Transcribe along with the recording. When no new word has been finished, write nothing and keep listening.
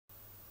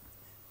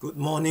Good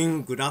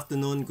morning, good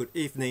afternoon, good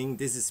evening.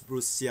 This is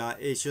Bruce Xia,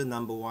 Asia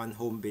 #1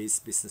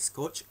 home-based business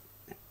coach.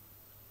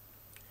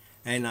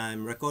 And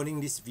I'm recording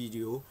this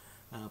video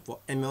for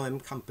MLM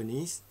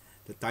companies.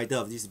 The title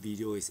of this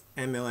video is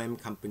MLM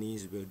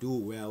companies will do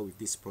well with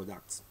these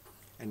products.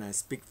 And I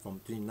speak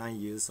from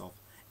 29 years of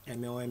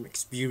MLM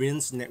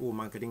experience, network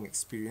marketing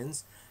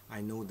experience.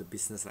 I know the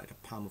business like the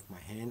palm of my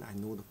hand. I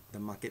know the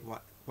market,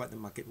 what the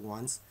market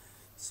wants.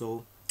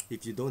 So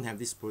if you don't have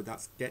these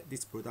products, get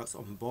these products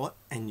on board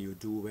and you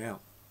do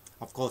well.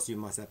 Of course, you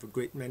must have a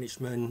great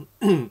management,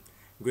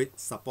 great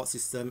support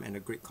system, and a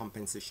great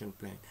compensation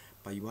plan.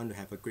 But you want to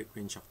have a great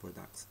range of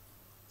products.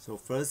 So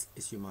first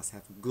is you must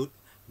have good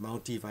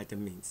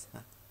multivitamins,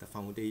 the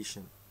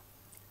foundation.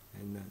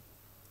 And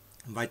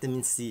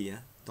vitamin C,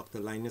 Dr.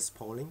 Linus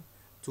Pauling,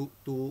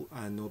 two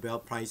Nobel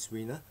Prize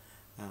winner.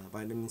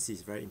 Vitamin C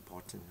is very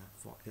important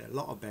for a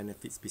lot of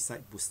benefits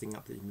besides boosting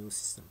up the immune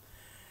system.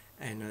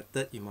 And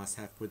third, you must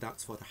have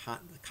products for the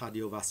heart, the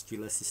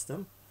cardiovascular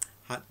system.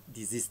 Heart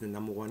disease, the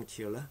 #1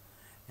 killer.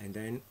 And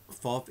then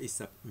fourth is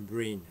the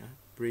brain.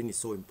 Brain is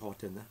so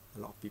important. A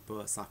lot of people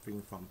are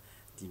suffering from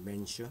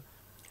dementia.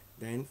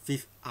 Then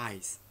fifth,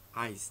 eyes.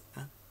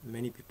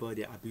 Many people,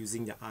 they are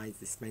abusing their eyes.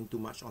 They spend too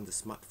much on the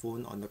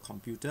smartphone, on the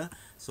computer.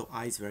 So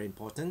eyes very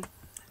important.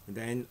 And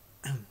then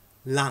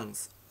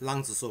lungs.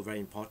 Lungs also very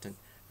important,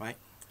 right?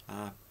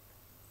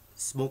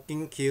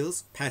 Smoking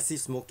kills.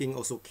 Passive smoking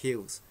also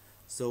kills.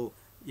 So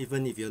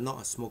even if you're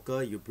not a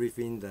smoker, you breathe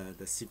in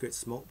the cigarette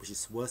smoke, which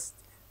is worse.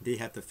 They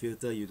have the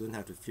filter, you don't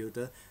have the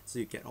filter. So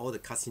you get all the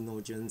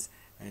carcinogens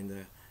and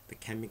the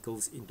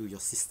chemicals into your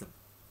system.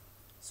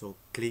 So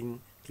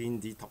clean,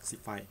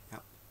 detoxify,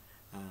 help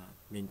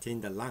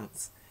maintain the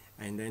lungs.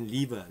 And then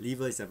liver.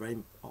 Liver is a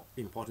very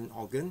important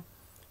organ.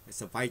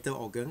 It's a vital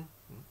organ.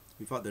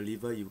 Without the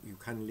liver, you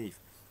can't live.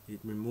 It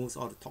removes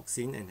all the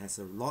toxin and has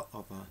a lot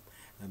of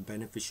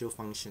beneficial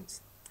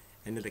functions.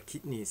 And then the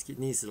kidneys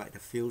is like the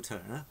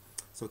filter.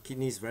 So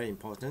kidney is very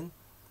important.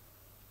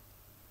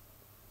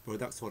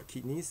 Products for the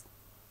kidneys.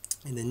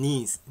 And the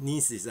knees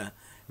is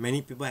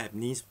many people have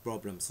knees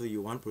problems, so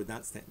you want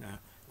products that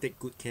take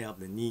good care of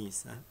the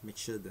knees, make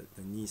sure that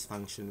the knees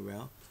function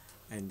well.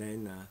 And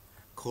then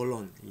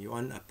colon, you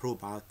want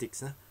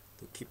probiotics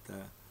to keep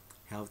the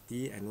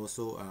healthy, and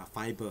also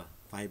fiber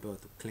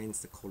to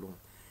cleanse the colon.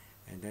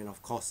 And then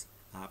of course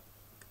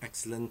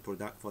excellent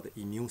product for the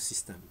immune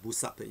system,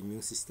 boost up the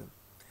immune system.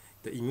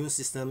 The immune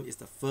system is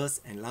the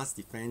first and last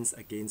defense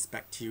against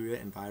bacteria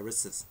and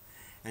viruses.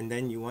 And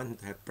then you want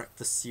to have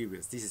breakfast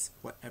cereals. This is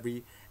what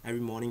every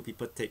morning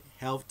people take,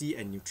 healthy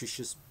and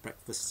nutritious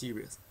breakfast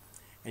cereals.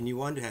 And you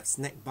want to have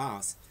snack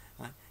bars.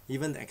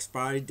 Even the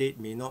expiry date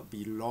may not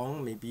be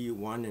long, maybe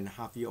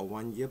 1.5 years or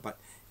 1 year, but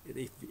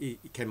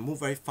it can move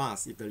very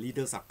fast if the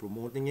leaders are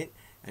promoting it.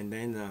 And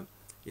then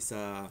it's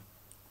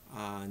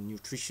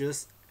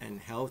nutritious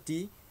and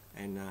healthy,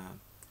 and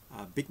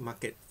a big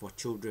market for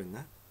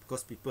children.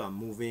 Because people are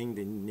moving,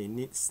 they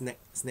need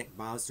snack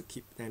bars to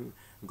keep them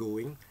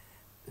going.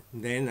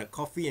 Then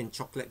coffee and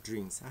chocolate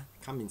drinks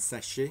come in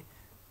sachet.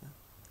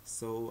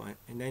 So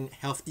and then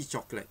healthy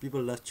chocolate.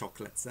 People love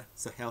chocolates,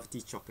 so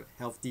healthy chocolate,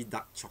 healthy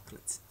dark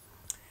chocolates.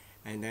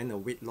 And then a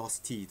weight loss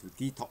tea to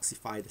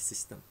detoxify the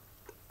system.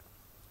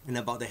 And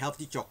about the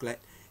healthy chocolate,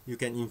 you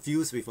can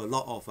infuse with a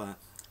lot of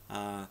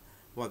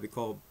what we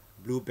call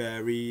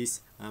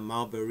blueberries,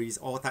 mulberries,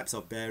 all types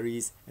of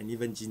berries, and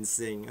even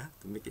ginseng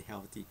to make it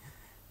healthy.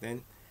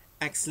 Then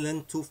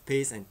excellent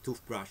toothpaste and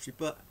toothbrush.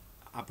 People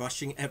are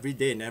brushing every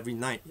day and every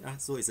night,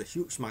 so it's a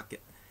huge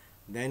market.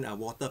 Then a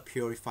water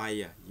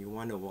purifier. You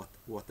want a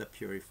water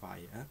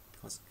purifier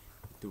because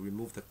to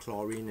remove the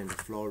chlorine and the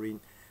fluorine.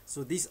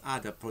 So these are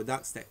the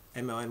products that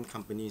MLM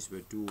companies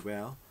will do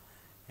well.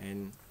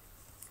 And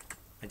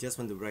I just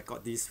want to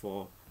record this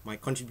for my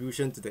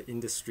contribution to the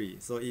industry.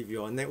 So if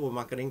you're a network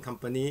marketing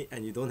company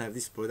and you don't have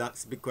these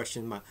products, big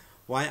question mark.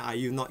 Why are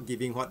you not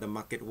giving what the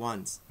market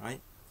wants,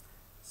 right?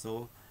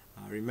 So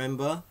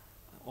remember,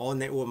 all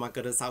network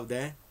marketers out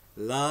there,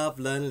 love,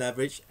 learn,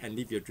 leverage, and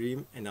live your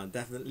dream. And I'll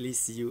definitely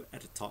see you at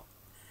the top.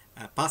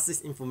 Pass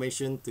this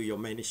information to your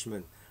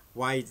management,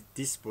 why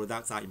these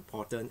products are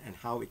important and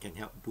how it can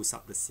help boost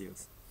up the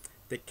sales.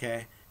 Take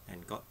care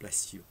and God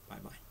bless you. Bye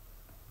bye.